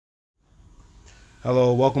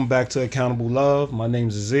Hello, welcome back to Accountable Love. My name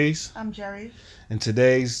is Aziz, I'm Jerry. and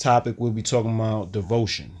today's topic we'll be talking about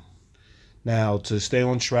devotion. Now, to stay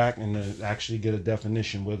on track and to actually get a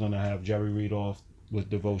definition, we're going to have Jerry read off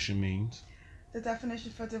what devotion means, The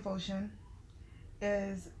definition for devotion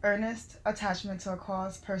is earnest attachment to a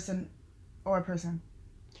cause, person, or a person,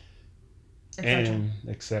 etc. and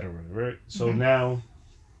etc. Right? So, Mm-hmm. now,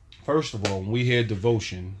 first of all, when we hear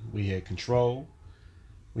devotion, we hear control,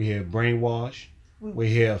 we hear brainwash, We we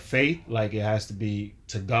hear faith, like it has to be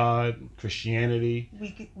to God, Christianity,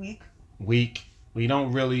 weak. weak. We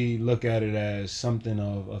don't really look at it as something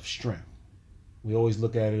of strength. We always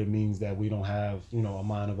look at it means that we don't have, a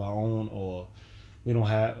mind of our own, or we don't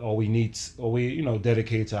have, or we need, or we,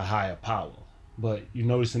 dedicate to a higher power. But you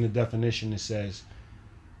notice in the definition it says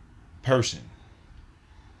person.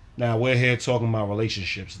 Now we're here talking about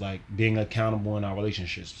relationships, like being accountable in our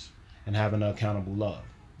relationships and having an accountable love.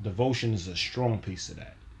 Devotion is a strong piece of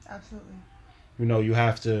that. Absolutely. You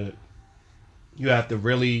have to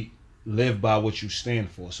really live by what you stand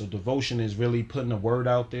for. So devotion is really putting a word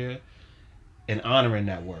out there and honoring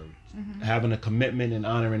that word, Mm-hmm. having a commitment and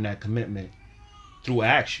honoring that commitment through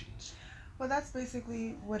actions. Well, that's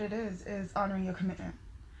basically what it is honoring your commitment.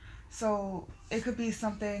 So it could be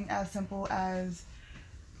something as simple as,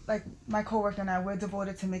 like, my coworker and I, we're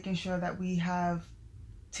devoted to making sure that we have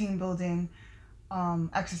team building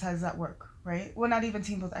exercises at work, right? Well, not even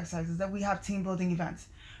team building exercises, that we have team building events,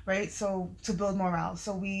 right? So to build morale.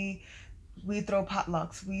 So we throw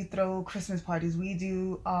potlucks, we throw Christmas parties, we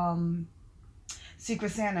do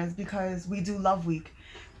Secret Santas because we do Love Week.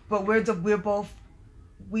 But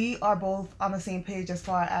we are both on the same page as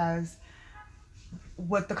far as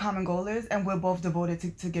what the common goal is, and we're both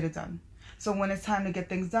devoted to get it done. So when it's time to get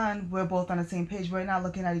things done, we're both on the same page. We're not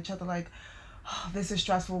looking at each other like, oh, this is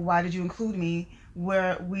stressful, why did you include me?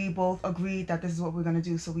 Where we both agreed that this is what we're going to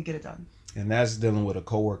do, so we get it done. And that's dealing with a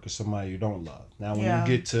coworker, somebody you don't love. Now, when you Yeah.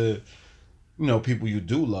 get to, people you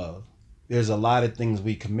do love, there's a lot of things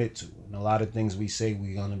we commit to, and a lot of things we say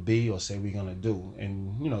we're gonna be or say we're gonna do,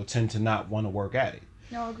 and tend to not want to work at it.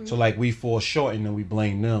 No, I agree. So like we fall short, and then we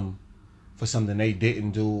blame them for something they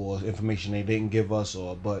didn't do or information they didn't give us,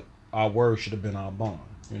 or but our word should have been our bond.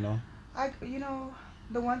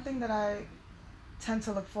 The one thing that I tend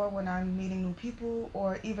to look for when I'm meeting new people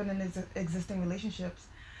or even in existing relationships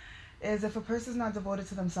is, if a person's not devoted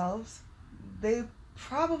to themselves, they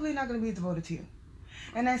probably not going to be devoted to you.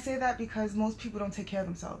 And I say that because most people don't take care of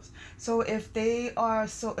themselves. So if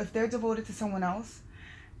they're devoted to someone else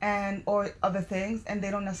and or other things, and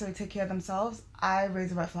they don't necessarily take care of themselves, I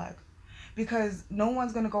raise a red flag. Because no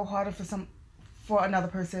one's going to go harder for another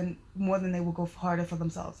person more than they will go harder for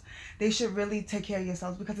themselves. They should really take care of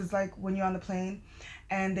yourselves, because it's like when you're on the plane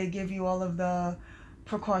and they give you all of the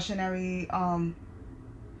precautionary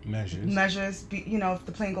measures. If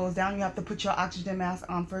the plane goes down, you have to put your oxygen mask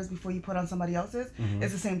on first before you put on somebody else's. Mm-hmm.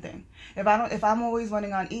 It's the same thing. If I'm always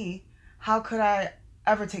running on E, how could I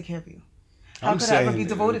ever take care of you? How could I ever be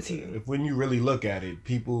devoted to you? If when you really look at it,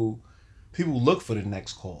 people look for the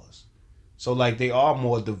next cause. So like they are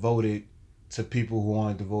more devoted to people who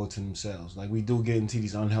aren't devoted to themselves. Like we do get into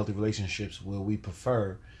these unhealthy relationships where we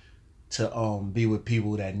prefer to be with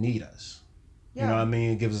people that need us. Yeah. You know what I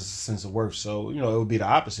mean? It gives us a sense of worth. So, it would be the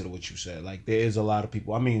opposite of what you said. Like, there is a lot of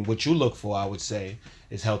people. I mean, what you look for, I would say,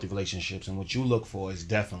 is healthy relationships. And what you look for is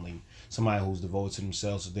definitely somebody who's devoted to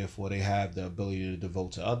themselves. So, therefore, they have the ability to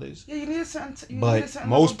devote to others. Yeah, you need a certain Most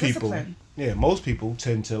level of people, discipline. most people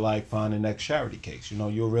tend to, like, find the next charity case.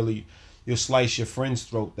 You'll slice your friend's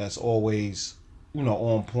throat that's always,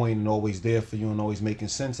 on point and always there for you and always making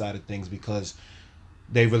sense out of things, because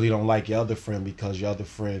they really don't like your other friend because your other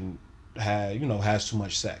friend has too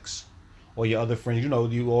much sex, or your other friends,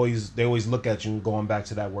 they always look at you, going back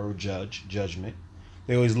to that word judgment.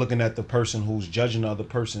 They always looking at the person who's judging the other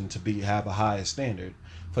person to have a higher standard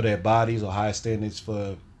for their bodies or higher standards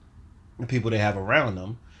for the people they have around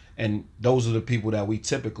them. And those are the people that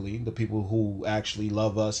the people who actually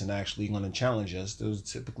love us and actually going to challenge us, those are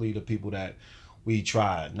typically the people that we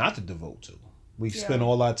try not to devote to. We spend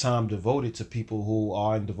all our time devoted to people who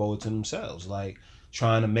aren't devoted to themselves, like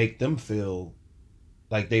trying to make them feel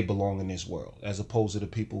like they belong in this world, as opposed to the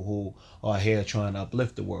people who are here trying to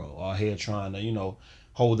uplift the world, are here trying to,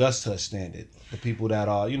 hold us to a standard. The people that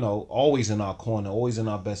are, always in our corner, always in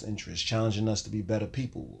our best interest, challenging us to be better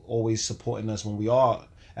people, always supporting us when we are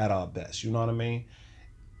at our best. You know what I mean?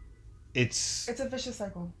 It's a vicious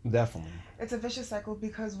cycle. Definitely. It's a vicious cycle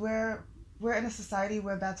because we're in a society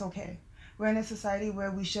where that's okay. We're in a society where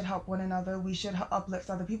we should help one another. We should uplift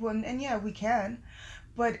other people, and yeah, we can,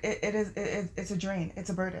 but it's a drain. It's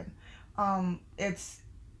a burden. It's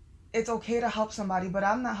okay to help somebody, but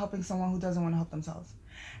I'm not helping someone who doesn't want to help themselves.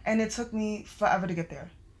 And it took me forever to get there,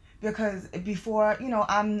 because before,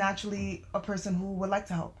 I'm naturally a person who would like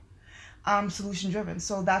to help. I'm solution driven,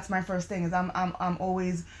 so that's my first thing. Is I'm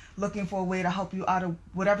always looking for a way to help you out of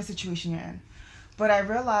whatever situation you're in. But I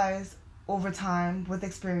realized over time, with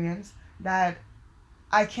experience, that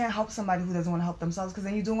I can't help somebody who doesn't want to help themselves, because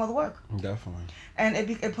then you're doing all the work. Definitely. And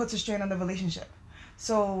it puts a strain on the relationship.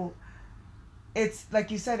 So it's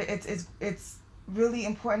like you said, it's really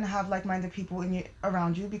important to have like-minded people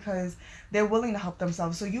around you, because they're willing to help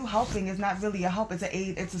themselves. So you helping is not really a help, it's an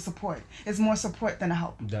aid, it's a support. It's more support than a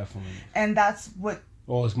help. Definitely. And that's what...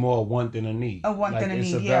 Or it's more a want than a need. A want like, than a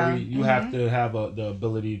it's need, a yeah. very, you have to have the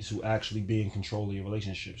ability to actually be in control of your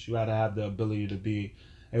relationships. You got to have the ability to be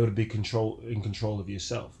able to be in control of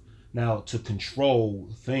yourself. Now, to control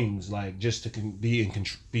things, like just to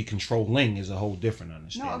be controlling, is a whole different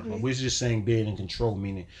understanding. No, but we're just saying being in control,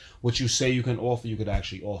 meaning what you say you can offer, you could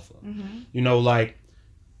actually offer. Mm-hmm. Like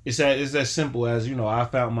it's as simple as, I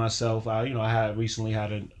found myself. I had recently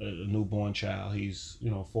had a newborn child. He's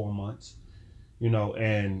 4 months.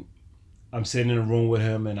 And I'm sitting in a room with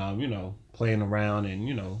him, and I'm playing around, and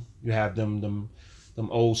you have them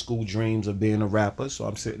old school dreams of being a rapper. So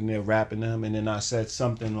I'm sitting there rapping them, and then I said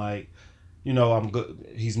something like, I'm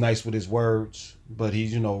good. He's nice with his words, but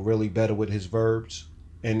he's really better with his verbs.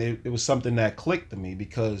 And it was something that clicked to me,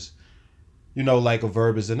 because like a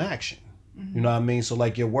verb is an action. Mm-hmm. You know what I mean? So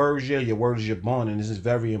like your words is your bond, and this is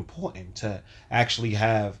very important to actually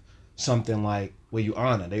have something like where you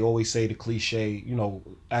honor. They always say the cliche,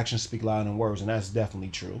 actions speak louder than words, and that's definitely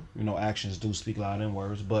true. Actions do speak louder than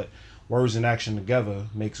words, but words and action together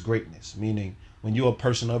makes greatness. Meaning, when you're a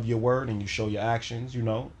person of your word and you show your actions,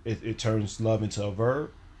 it turns love into a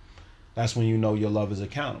verb. That's when your love is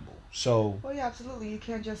accountable. So, well, yeah, absolutely. You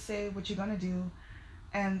can't just say what you're gonna do,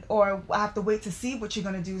 or I have to wait to see what you're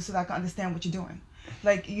gonna do so that I can understand what you're doing.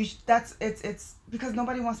 Like it's because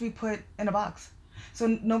nobody wants to be put in a box. So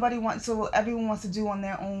everyone wants to do on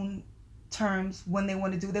their own terms when they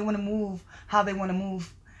want to do. They want to move how they want to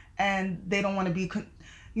move, and they don't want to be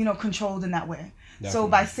controlled in that way. Definitely. So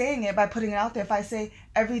by saying it, by putting it out there, if I say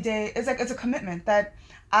every day, it's a commitment that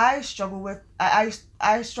I struggle with. I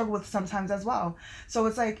struggle with sometimes as well. So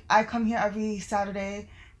it's like I come here every Saturday.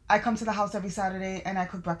 I come to the house every Saturday and I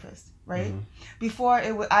cook breakfast, right? Mm-hmm. Before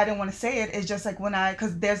I didn't want to say it. It's just like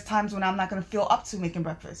because there's times when I'm not going to feel up to making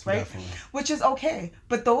breakfast, right? Definitely. Which is okay.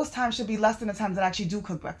 But those times should be less than the times that I actually do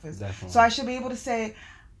cook breakfast. Definitely. So I should be able to say,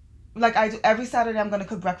 like I do every Saturday, I'm going to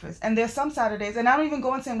cook breakfast. And there's some Saturdays, and I don't even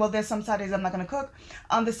go and say, well, there's some Saturdays I'm not going to cook.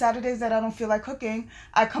 On the Saturdays that I don't feel like cooking,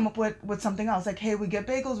 I come up with something else. Like, hey, we get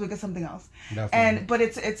bagels, we get something else. Definitely. But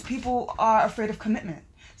it's people are afraid of commitment.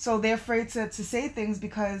 So they're afraid to say things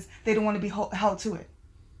because they don't want to be held to it.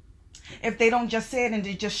 If they don't just say it and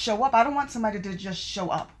they just show up, I don't want somebody to just show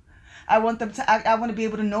up. I want them to. I want to be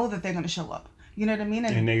able to know that they're going to show up. You know what I mean?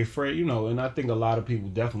 And they're afraid, and I think a lot of people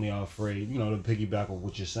definitely are afraid, to piggyback on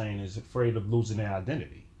what you're saying, is afraid of losing their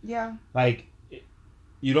identity. Yeah. Like,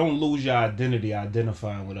 you don't lose your identity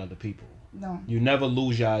identifying with other people. No. You never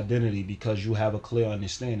lose your identity because you have a clear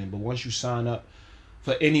understanding. But once you sign up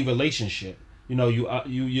for any relationship,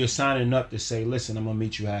 you're signing up to say, listen, I'm going to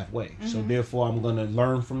meet you halfway. Mm-hmm. So therefore, I'm going to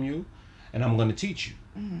learn from you, and I'm going to teach you.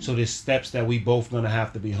 Mm-hmm. So there's steps that we both going to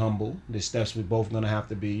have to be humble. There's steps we both going to have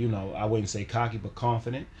to be, I wouldn't say cocky, but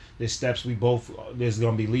confident. There's steps there's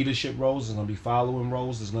going to be leadership roles. There's going to be following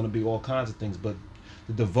roles. There's going to be all kinds of things. But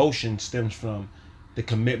the devotion stems from the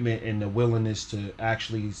commitment and the willingness to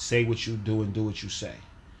actually say what you do and do what you say.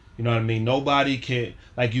 You know what I mean? Nobody can,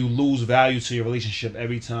 you lose value to your relationship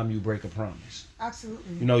every time you break a promise.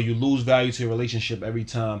 Absolutely. You lose value to your relationship every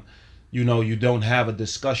time, you don't have a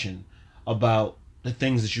discussion about the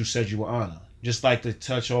things that you said you would honor. Just like to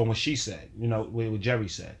touch on what she said, what Jerry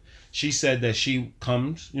said. She said that she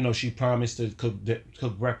comes, she promised to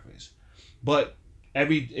cook breakfast. But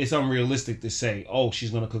it's unrealistic to say, oh,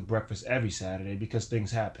 she's going to cook breakfast every Saturday, because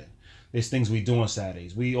things happen. There's things we do on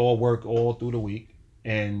Saturdays. We all work all through the week.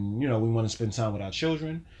 And, we want to spend time with our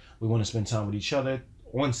children. We want to spend time with each other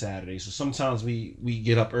on Saturday. So sometimes we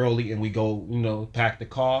get up early and we go, pack the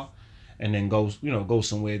car and then go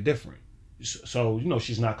somewhere different. So,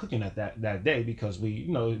 she's not cooking at that day, because we're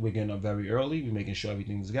getting up very early. We're making sure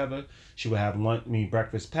everything's together. She will have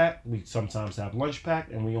breakfast packed. We sometimes have lunch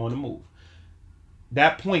packed, and we on the move.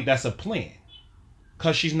 That point, that's a plan.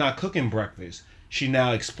 Because she's not cooking breakfast, she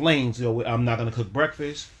now explains, I'm not going to cook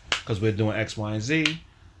breakfast because we're doing X, Y, and Z.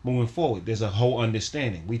 Moving forward, there's a whole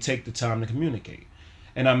understanding. We take the time to communicate.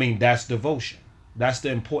 And I mean, that's devotion. That's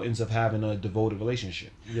the importance of having a devoted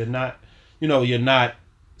relationship. You're not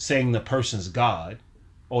saying the person's God,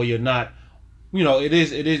 or you're not. It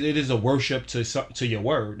is a worship to your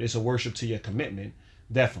word. It's a worship to your commitment,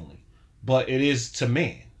 definitely. But it is to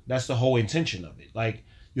man. That's the whole intention of it. Like,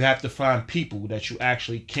 you have to find people that you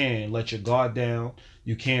actually can let your guard down.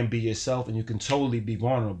 You can be yourself, and you can totally be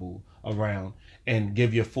vulnerable around, and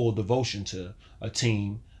give your full devotion to a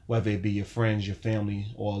team, whether it be your friends, your family,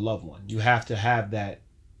 or a loved one. You have to have that.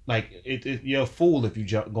 Like, you're a fool if you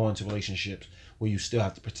go into relationships where you still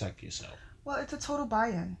have to protect yourself. Well, it's a total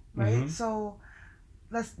buy-in, right? Mm-hmm. So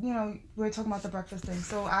we're talking about the breakfast thing.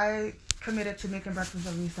 So I committed to making breakfast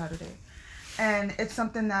every Saturday. And it's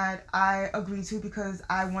something that I agreed to because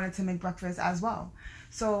I wanted to make breakfast as well.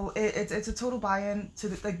 So it's a total buy-in to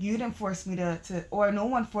like, you didn't force me to, or no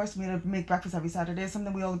one forced me to make breakfast every Saturday. It's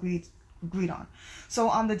something we all agreed on. So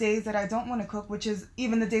on the days that I don't want to cook, which is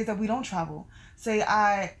even the days that we don't travel, say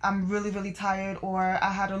I'm really, really tired, or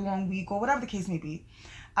I had a long week, or whatever the case may be,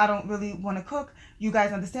 I don't really want to cook. You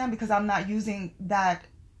guys understand, because I'm not using that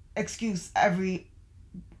excuse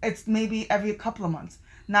it's maybe every couple of months,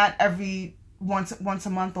 not every once a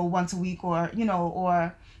month, or once a week, or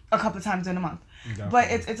or a couple of times in a month. Definitely.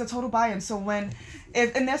 But it's a total buy-in. So and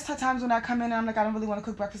there's times when I come in and I'm like, I don't really want to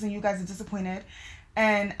cook breakfast, and you guys are disappointed,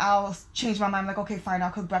 and I'll change my mind. I'm like, okay, fine,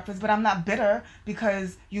 I'll cook breakfast. But I'm not bitter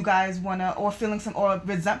because you guys wanna, or feeling or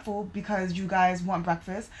resentful because you guys want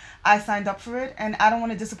breakfast. I signed up for it, and I don't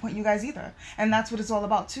want to disappoint you guys either. And that's what it's all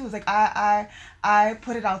about too. It's like, I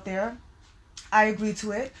put it out there. I agree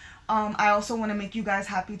to it. I also want to make you guys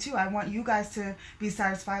happy too. I want you guys to be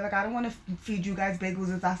satisfied. Like, I don't want to feed you guys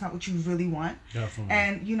bagels if that's not what you really want. Definitely.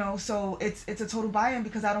 And so it's a total buy-in,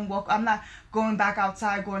 because I'm not going back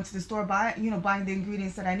outside, going to the store, buying the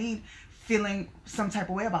ingredients that I need, feeling some type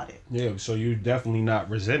of way about it. Yeah, so you're definitely not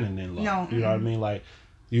resenting in love. No. You know what I mean? Like,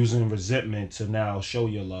 using resentment to now show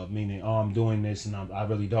your love, meaning, I'm doing this and I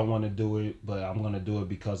really don't want to do it, but I'm going to do it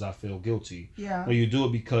because I feel guilty. Yeah. Or you do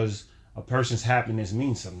it because a person's happiness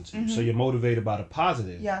means something to you. Mm-hmm. So you're motivated by the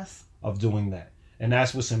positive. Yes. Of doing that. And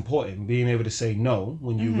that's what's important. Being able to say no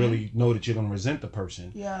when you really know that you're going to resent the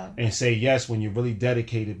person. Yeah. And say yes when you're really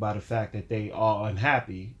dedicated by the fact that they are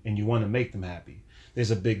unhappy and you want to make them happy.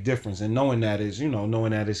 There's a big difference. And knowing that is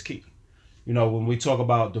key. When we talk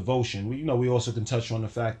about devotion, we also can touch on the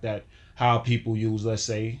fact that how people use, let's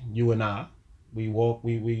say, you and I, we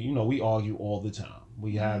argue all the time.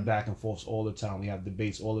 We have back and forths all the time. We have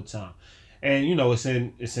debates all the time. And it's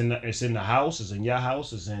in the house, it's in your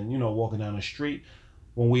house, it's in walking down the street.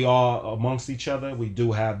 When we are amongst each other, we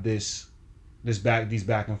do have these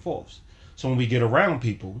back and forths. So when we get around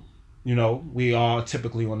people, we are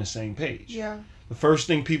typically on the same page. Yeah. The first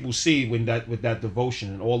thing people see with that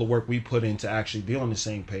devotion and all the work we put in to actually be on the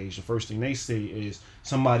same page, the first thing they see is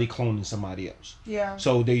somebody cloning somebody else. Yeah.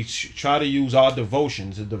 So they try to use our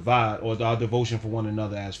devotion to divide, or our devotion for one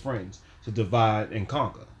another as friends, to divide and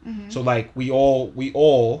conquer. Mm-hmm. So like we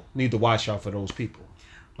all need to watch out for those people.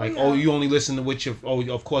 Like, you only listen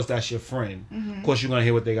to of course that's your friend. Mm-hmm. Of course you're gonna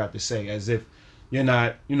hear what they got to say, as if you're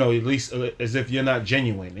not, at least as if you're not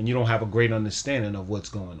genuine and you don't have a great understanding of what's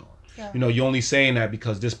going on. Yeah. You're only saying that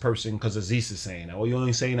because Aziz is saying that, or you're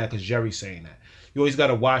only saying that because Jerry's saying that. You always got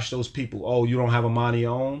to watch those people. Oh, you don't have a mind of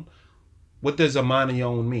your own? What does a mind of your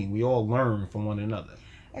own mean? We all learn from one another.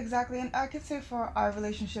 Exactly. And I could say for our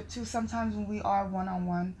relationship too, sometimes when we are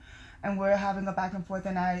one-on-one and we're having a back and forth,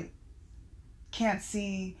 and I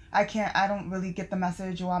don't really get the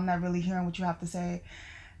message, or I'm not really hearing what you have to say.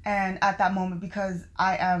 And at that moment, because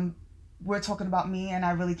we're talking about me and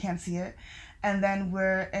I really can't see it. And then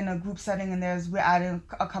we're in a group setting, and we're adding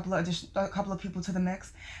a couple of people to the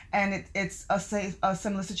mix, and it's a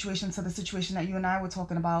similar situation to the situation that you and I were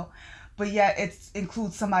talking about, but yet it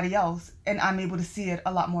includes somebody else, and I'm able to see it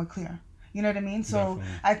a lot more clear. You know what I mean? So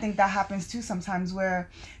definitely. I think that happens too sometimes,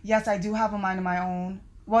 where yes, I do have a mind of my own.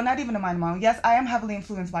 Well, not even a mind of my own. Yes, I am heavily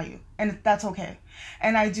influenced by you, and that's okay.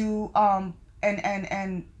 And I do and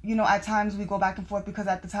at times we go back and forth because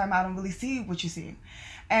at the time I don't really see what you see.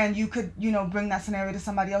 And you could, bring that scenario to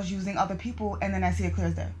somebody else using other people, and then I see it clear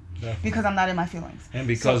as day. Definitely. Because I'm not in my feelings. And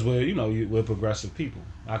because we're progressive people.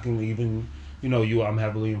 I can even, I'm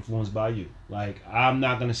heavily influenced by you. Like, I'm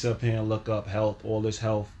not going to sit up here and look up all this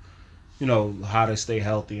health, how to stay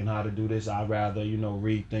healthy and how to do this. I'd rather,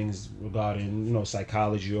 read things regarding,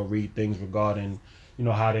 psychology, or read things regarding,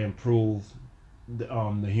 how to improve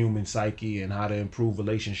the human psyche and how to improve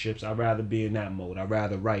relationships. I'd rather be in that mode. I'd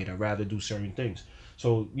rather write. I'd rather do certain things.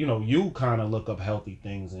 So, you kind of look up healthy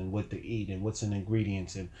things and what to eat and what's in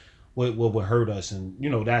ingredients and what would hurt us. And,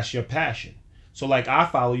 that's your passion. So, like, I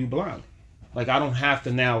follow you blindly. Like I don't have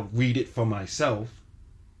to now read it for myself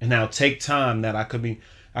and now take time that I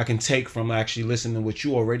can take from actually listening to what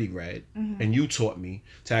you already read and you taught me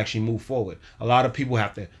to actually move forward. A lot of people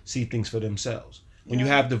have to see things for themselves. When you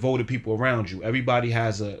have devoted people around you, everybody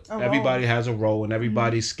has a role, and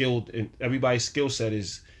everybody's skilled, and everybody's skill set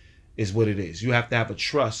is what it is. You have to have a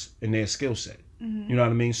trust in their skill set. You know what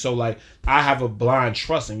I mean? So like I have a blind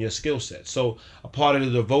trust in your skill set. So a part of the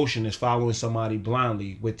devotion is following somebody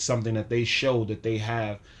blindly with something that they show that they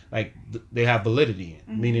have, like they have validity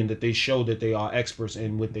in, meaning that they show that they are experts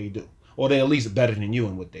in what they do, or they're at least better than you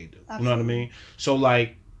in what they do. Absolutely. You know what I mean? So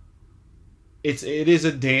like it is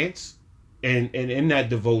a dance, and in that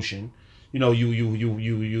devotion, you know,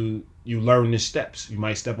 you learn the steps. You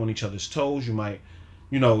might step on each other's toes. You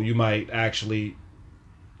might actually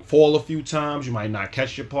fall a few times. You might not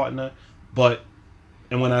catch your partner,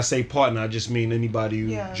 and when I say partner, I just mean anybody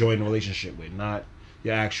you join a relationship with, not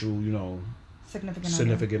your actual,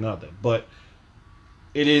 significant other. But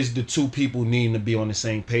it is the two people needing to be on the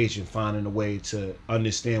same page and finding a way to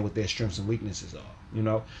understand what their strengths and weaknesses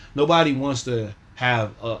are. Nobody wants to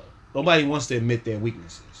admit their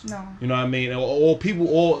weaknesses. No. You know what I mean? All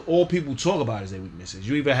people talk about is their weaknesses.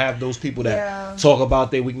 You even have those people that talk about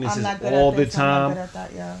their weaknesses all the time.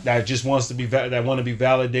 That just want to be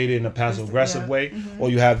validated in a passive aggressive way. Or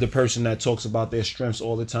you have the person that talks about their strengths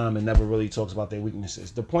all the time and never really talks about their weaknesses.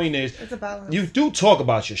 The point is, it's a balance. You do talk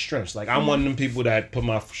about your strengths. Like I'm one of them people that put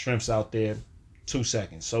my strengths out there 2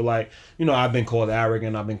 seconds. So like, I've been called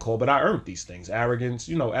arrogant. But I earned these things. Arrogance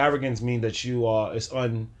means that it's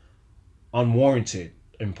unwarranted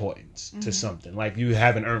importance to something. Like you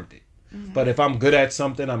haven't earned it. But if I'm good at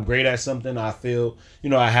something, I'm great at something, I feel,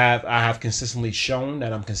 I have consistently shown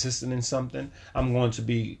that I'm consistent in something, I'm going to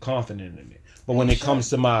be confident in it. But when it comes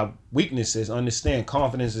to my weaknesses, understand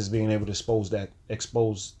confidence is being able to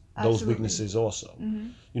expose those weaknesses also.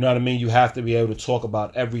 You know what I mean? You have to be able to talk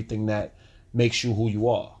about everything that makes you who you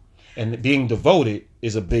are. And being devoted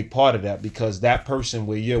is a big part of that, because that person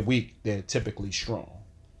where you're weak, they're typically strong.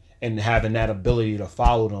 And having that ability to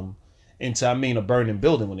follow them into, a burning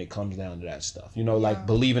building when it comes down to that stuff. Like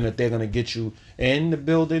believing that they're going to get you in the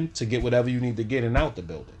building to get whatever you need to get and out the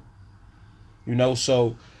building.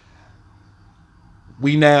 So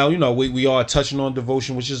we now, we are touching on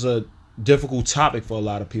devotion, which is a difficult topic for a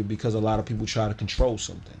lot of people because a lot of people try to control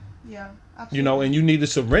something. Yeah, absolutely. And you need to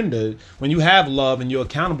surrender. When you have love and you're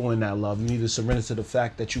accountable in that love, you need to surrender to the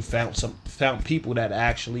fact that you found people that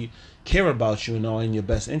actually care about you and are in your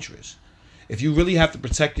best interest. If you really have to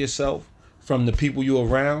protect yourself from the people you're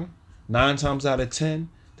around, 9 times out of 10,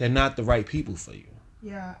 they're not the right people for you.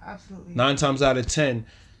 Yeah, absolutely. 9 times out of 10,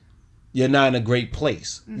 you're not in a great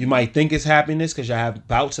place. You might think it's happiness because you have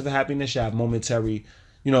bouts of happiness, you have momentary,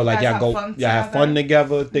 like y'all have fun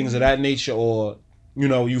together, things of that nature, or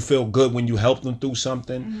you feel good when you help them through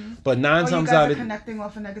something. But 9 times out of 10, connecting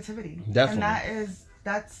off of negativity. Definitely.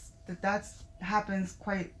 And that's happens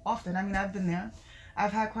quite often. I've been there.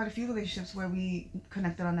 I've had quite a few relationships where we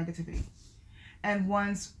connected on negativity. And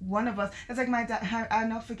once one of us, it's like my dad, I'll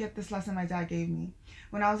never forget this lesson my dad gave me.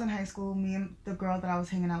 When I was in high school, me and the girl that I was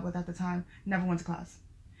hanging out with at the time never went to class.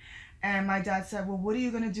 And my dad said, well, what are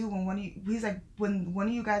you going to do when when one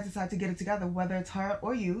of you guys decide to get it together, whether it's her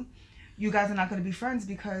or you guys are not going to be friends,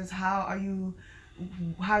 because how are you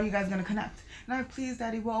guys going to connect? And I'm like, please,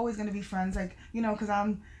 Daddy, we're always going to be friends. Like, because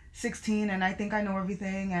I'm 16 and I think I know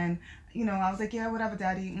everything. And, I was like, yeah, whatever,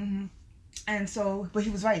 Daddy. And so, but he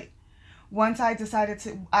was right. Once I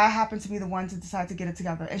happened to be the one to decide to get it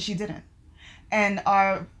together, and she didn't. And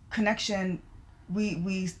our connection,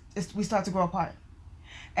 we start to grow apart.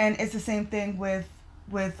 And it's the same thing with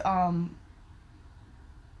I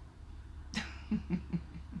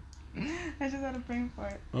just had a brain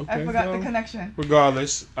fart. Okay, I forgot the connection.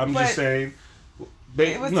 Regardless, I'm just saying.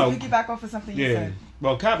 It was to piggyback off of something you said.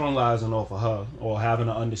 Well, capitalizing off of her or having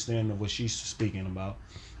an understanding of what she's speaking about.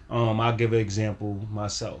 I'll give an example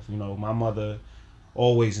myself. My mother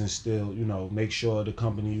always instilled, make sure the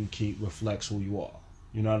company you keep reflects who you are.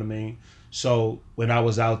 You know what I mean? So when I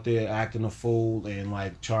was out there acting a fool and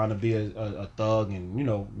like trying to be a thug and,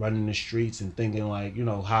 running the streets and thinking like,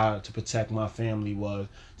 how to protect my family was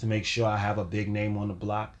to make sure I have a big name on the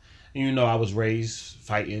block. And, I was raised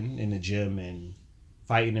fighting in the gym and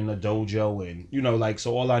fighting in the dojo and,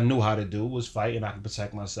 so all I knew how to do was fight and I could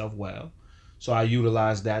protect myself well. So I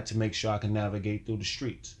utilized that to make sure I can navigate through the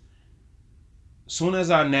streets. Soon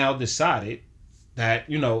as I now decided that,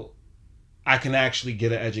 I can actually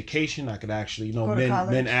get an education, I could actually,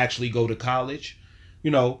 men actually go to college, I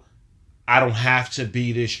don't have to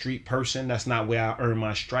be this street person. That's not where I earn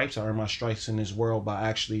my stripes. I earn my stripes in this world by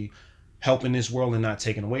actually helping this world and not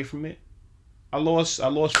taking away from it, I lost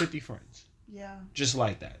 50 friends. Yeah. Just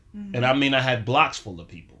like that. Mm-hmm. And I mean, I had blocks full of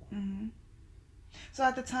people. Mm-hmm. So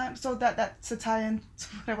at the time, so that to tie in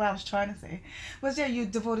to what I was trying to say was, yeah, you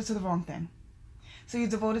devoted to the wrong thing. So you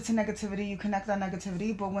devoted to negativity, you connect on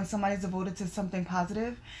negativity, but when somebody's devoted to something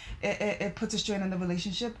positive, it puts a strain on the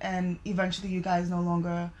relationship, and eventually you guys no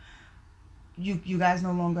longer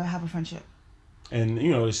have a friendship. And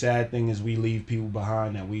you know, the sad thing is we leave people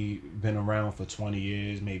behind that we've been around for 20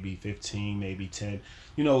 years, maybe 15, maybe 10.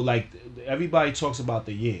 You know, like everybody talks about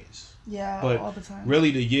the years. Yeah, but all the time.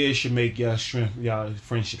 Really the years should make your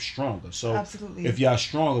friendship stronger. So absolutely, if y'all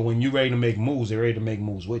stronger, when you're ready to make moves, they're ready to make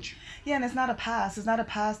moves with you. Yeah, and it's not a pass. It's not a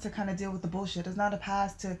pass to kind of deal with the bullshit. It's not a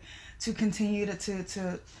pass to continue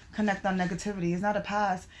to connect on negativity. It's not a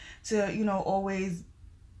pass to, you know, always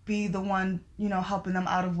be the one, you know, helping them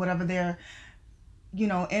out of whatever they're, you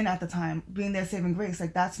know, in at the time, being their saving grace.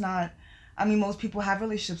 Like, that's not, I mean, most people have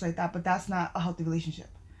relationships like that, but that's not a healthy relationship.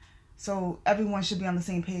 So everyone should be on the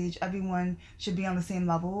same page. Everyone should be on the same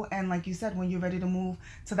level. And like you said, when you're ready to move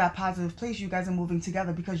to that positive place, you guys are moving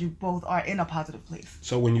together because you both are in a positive place.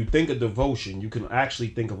 So when you think of devotion, you can actually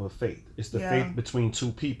think of a faith. It's the faith between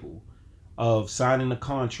two people of signing a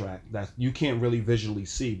contract that you can't really visually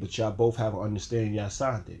see, but y'all both have an understanding y'all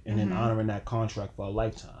signed it, and then honoring that contract for a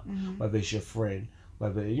lifetime. Whether it's your friend,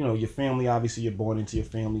 whether, you know, your family, obviously you're born into your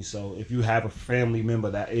family. So if you have a family member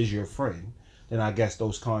that is your friend, then I guess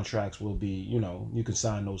those contracts will be, you know, you can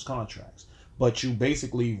sign those contracts. But you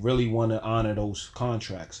basically really want to honor those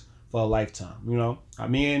contracts for a lifetime, you know?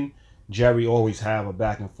 Me and Jerry always have a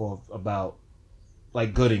back and forth about,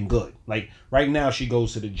 like, good and good. Like, right now she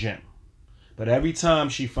goes to the gym. But every time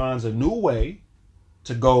she finds a new way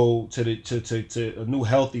to go to a new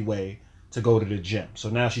healthy way to go to the gym. So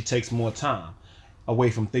now she takes more time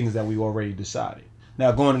away from things that we already decided.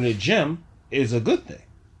 Now, going to the gym is a good thing.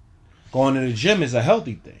 Going to the gym is a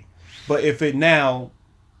healthy thing. But if it now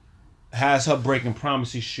has her breaking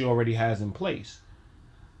promises she already has in place,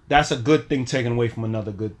 that's a good thing taken away from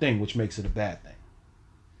another good thing, which makes it a bad thing.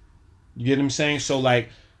 You get what I'm saying? So, like,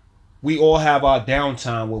 we all have our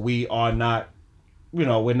downtime where we are not, you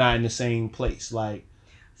know, we're not in the same place. Like,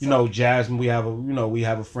 you know, Jasmine, we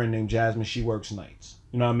have a friend named Jasmine. She works nights.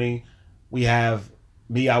 You know what I mean? We have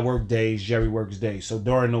me, I work days, Jerry works days. So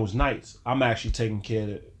during those nights, I'm actually taking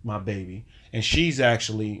care of my baby, and she's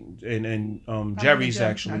actually Jerry's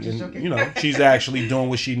actually, and, you know, she's actually doing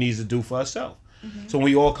what she needs to do for herself. So when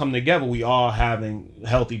we all come together, we are having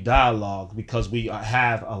healthy dialogue because we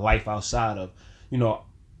have a life outside of, you know,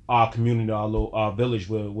 our community, our village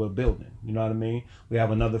we're building. You know what I mean? We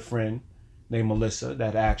have another friend named Melissa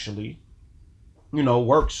that actually, you know,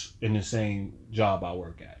 works in the same job I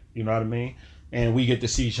work at. You know what I mean? And we get to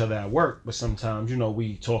see each other at work, but sometimes, you know,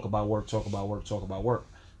 we talk about work.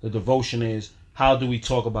 The devotion is, how do we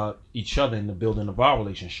talk about each other in the building of our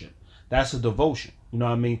relationship? That's a devotion. You know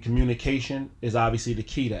what I mean? Communication is obviously the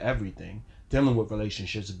key to everything, dealing with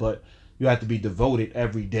relationships, but you have to be devoted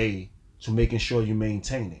every day to making sure you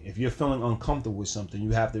maintain it. If you're feeling uncomfortable with something,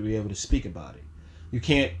 you have to be able to speak about it. You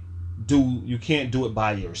can't do it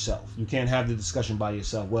by yourself. You can't have the discussion by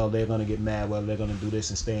yourself. Well, they're going to get mad. Well, they're going to do this,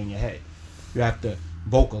 and stay in your head. You have to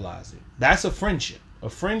vocalize it. That's a friendship. A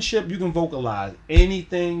friendship, you can vocalize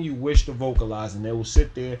anything you wish to vocalize, and they will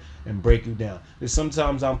sit there and break you down. There's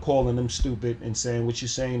sometimes I'm calling them stupid and saying what you're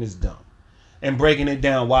saying is dumb, and breaking it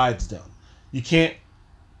down why it's dumb. You can't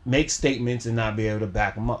make statements and not be able to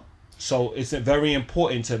back them up. So it's very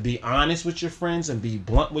important to be honest with your friends and be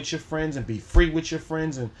blunt with your friends and be free with your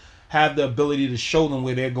friends and have the ability to show them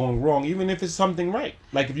where they're going wrong, even if it's something right.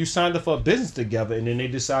 Like if you signed up for a business together and then they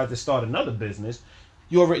decide to start another business,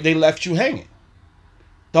 they left you hanging.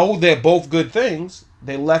 Though they're both good things,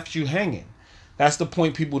 they left you hanging. That's the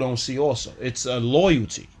point people don't see also. It's a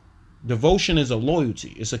loyalty. Devotion is a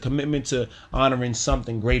loyalty. It's a commitment to honoring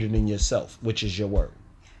something greater than yourself, which is your word.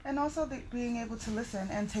 And also being able to listen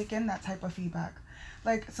and take in that type of feedback.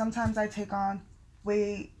 Like sometimes I take on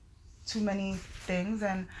way too many things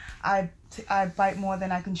and I bite more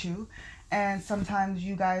than I can chew. And sometimes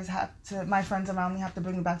you guys my friends around me have to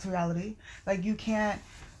bring me back to reality. Like you can't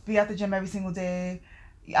be at the gym every single day.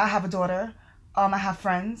 I have a daughter. I have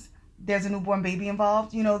friends. There's a newborn baby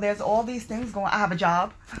involved. You know, there's all these things going. I have a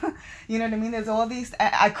job. You know what I mean? There's all these.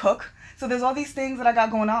 I cook. So there's all these things that I got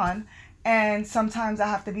going on. And sometimes I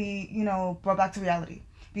have to be, you know, brought back to reality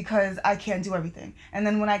because I can't do everything. And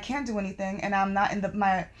then when I can't do anything and I'm not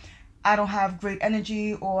I don't have great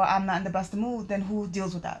energy or I'm not in the best mood, then who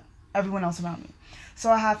deals with that? Everyone else around me.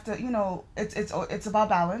 So I have to, you know, it's about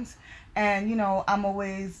balance. And, you know, I'm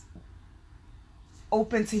always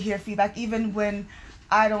open to hear feedback, even when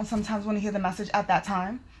I don't sometimes want to hear the message at that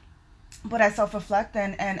time. But I self-reflect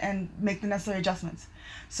and make the necessary adjustments.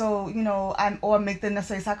 So, or make the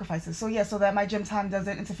necessary sacrifices. So, yeah, so that my gym time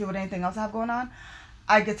doesn't interfere with anything else I have going on,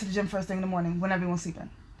 I get to the gym first thing in the morning when everyone's sleeping.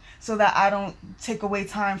 So that I don't take away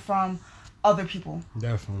time from other people.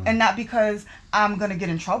 Definitely. And not because I'm going to get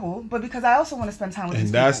in trouble, but because I also want to spend time with these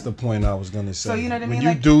people. And that's the point I was going to say. So, you know what I mean?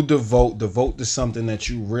 When you do devote to something that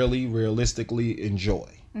you really, realistically enjoy.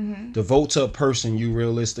 Mm-hmm. Devote to a person you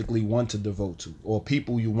realistically want to devote to, or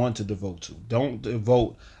people you want to devote to. Don't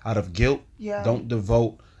devote out of guilt. Yeah. Don't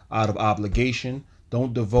devote out of obligation.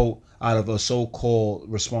 Don't devote out of a so-called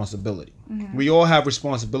responsibility. Mm-hmm. We all have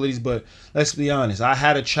responsibilities, but let's be honest. I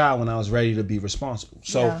had a child when I was ready to be responsible.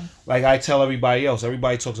 So, like I tell everybody else,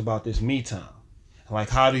 everybody talks about this me time. Like,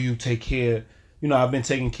 how do you take care? I've been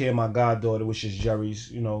taking care of my goddaughter, which is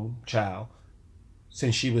Jerry's, child,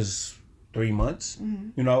 since she was 3 months.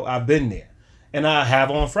 Mm-hmm. I've been there. And I have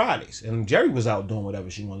on Fridays. And Jerry was out doing whatever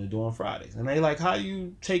she wanted to do on Fridays. And they like, how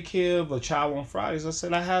you take care of a child on Fridays? I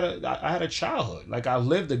said, I had a childhood. Like, I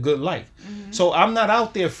lived a good life. Mm-hmm. So I'm not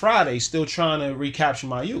out there Friday still trying to recapture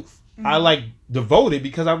my youth. Mm-hmm. I devoted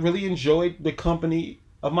because I really enjoyed the company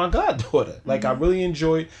of my goddaughter. Like, I really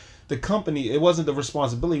enjoyed the company. It wasn't the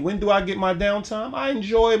responsibility. When do I get my downtime? I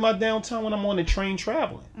enjoy my downtime when I'm on the train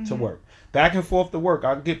traveling to work. Back and forth to work.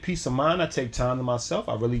 I get peace of mind. I take time to myself.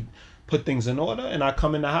 I really put things in order, and I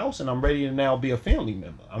come in the house and I'm ready to now be a family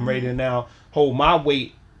member. I'm ready to now hold my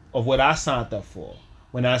weight of what I signed up for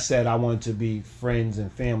when I said I wanted to be friends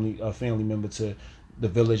and a family member to the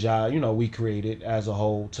village we created as a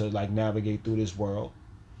whole to navigate through this world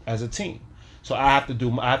as a team. So I have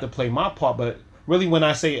to play my part, but really when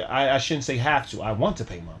I say I shouldn't say have to, I want to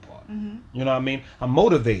play my part. Mm-hmm. You know what I mean? I'm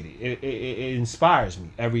motivated. It inspires me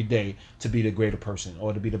every day to be the greater person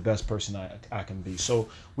or to be the best person I can be. So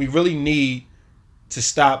we really need to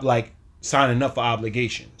stop signing up for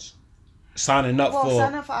obligations. Signing up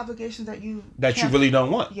for obligations that you really don't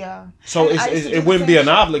want. Yeah. So it wouldn't be an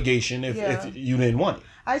obligation if you didn't want it.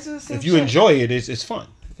 I do the same if you enjoy it, it's fun.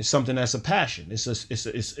 It's something that's a passion. It's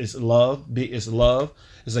love. It's love.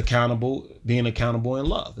 It's being accountable in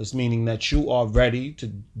love. It's meaning that you are ready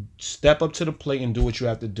to step up to the plate and do what you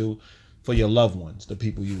have to do for your loved ones, the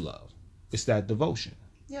people you love. It's that devotion.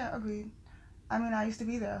 Yeah, agreed. I mean, I used to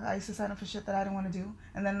be there. I used to sign up for shit that I didn't want to do,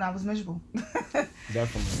 and then I was miserable.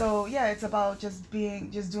 Definitely. So yeah, it's about just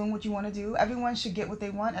doing what you want to do. Everyone should get what they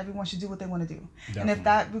want. Everyone should do what they want to do. Definitely.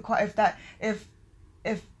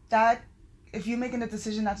 And if you're making a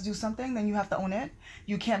decision not to do something, then you have to own it.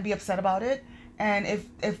 You can't be upset about it. And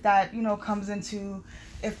if that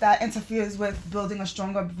if that interferes with building a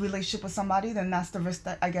stronger relationship with somebody, then that's the risk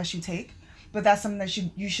that I guess you take. But that's something that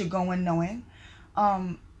you should go in knowing.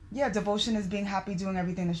 Devotion is being happy doing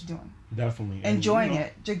everything that you're doing. Definitely. Enjoying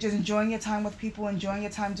it. Just enjoying your time with people, enjoying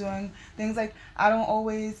your time doing things I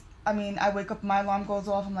wake up, my alarm goes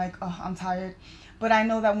off, I'm like, oh, I'm tired. But I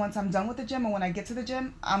know that once I'm done with the gym and when I get to the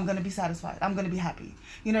gym, I'm going to be satisfied. I'm going to be happy.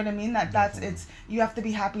 You know what I mean? You have to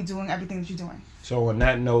be happy doing everything that you're doing. So on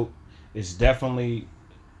that note, it's definitely,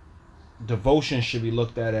 devotion should be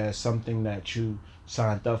looked at as something that you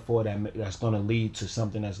signed up for that's going to lead to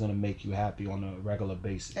something that's going to make you happy on a regular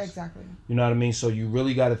basis. Exactly. You know what I mean? So you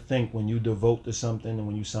really got to think when you devote to something and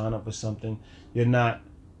when you sign up for something, you're not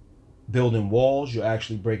building walls, you're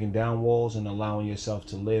actually breaking down walls and allowing yourself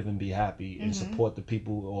to live and be happy and support the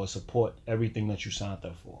people or support everything that you signed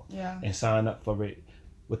up for. Yeah. And sign up for it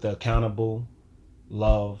with the accountable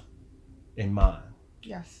love in mind.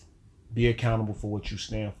 Yes. Be accountable for what you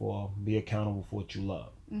stand for. Be accountable for what you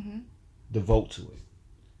love. Mm-hmm. Devote to it.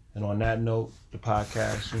 And on that note, the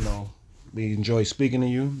podcast, we enjoy speaking to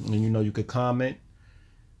you. And, you could comment.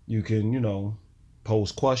 You can,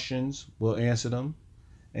 pose questions. We'll answer them.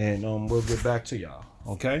 And we'll get back to y'all.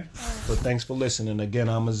 Okay? Right. So thanks for listening. Again,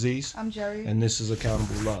 I'm Aziz. I'm Jerry. And this is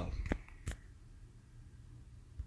Accountable Love.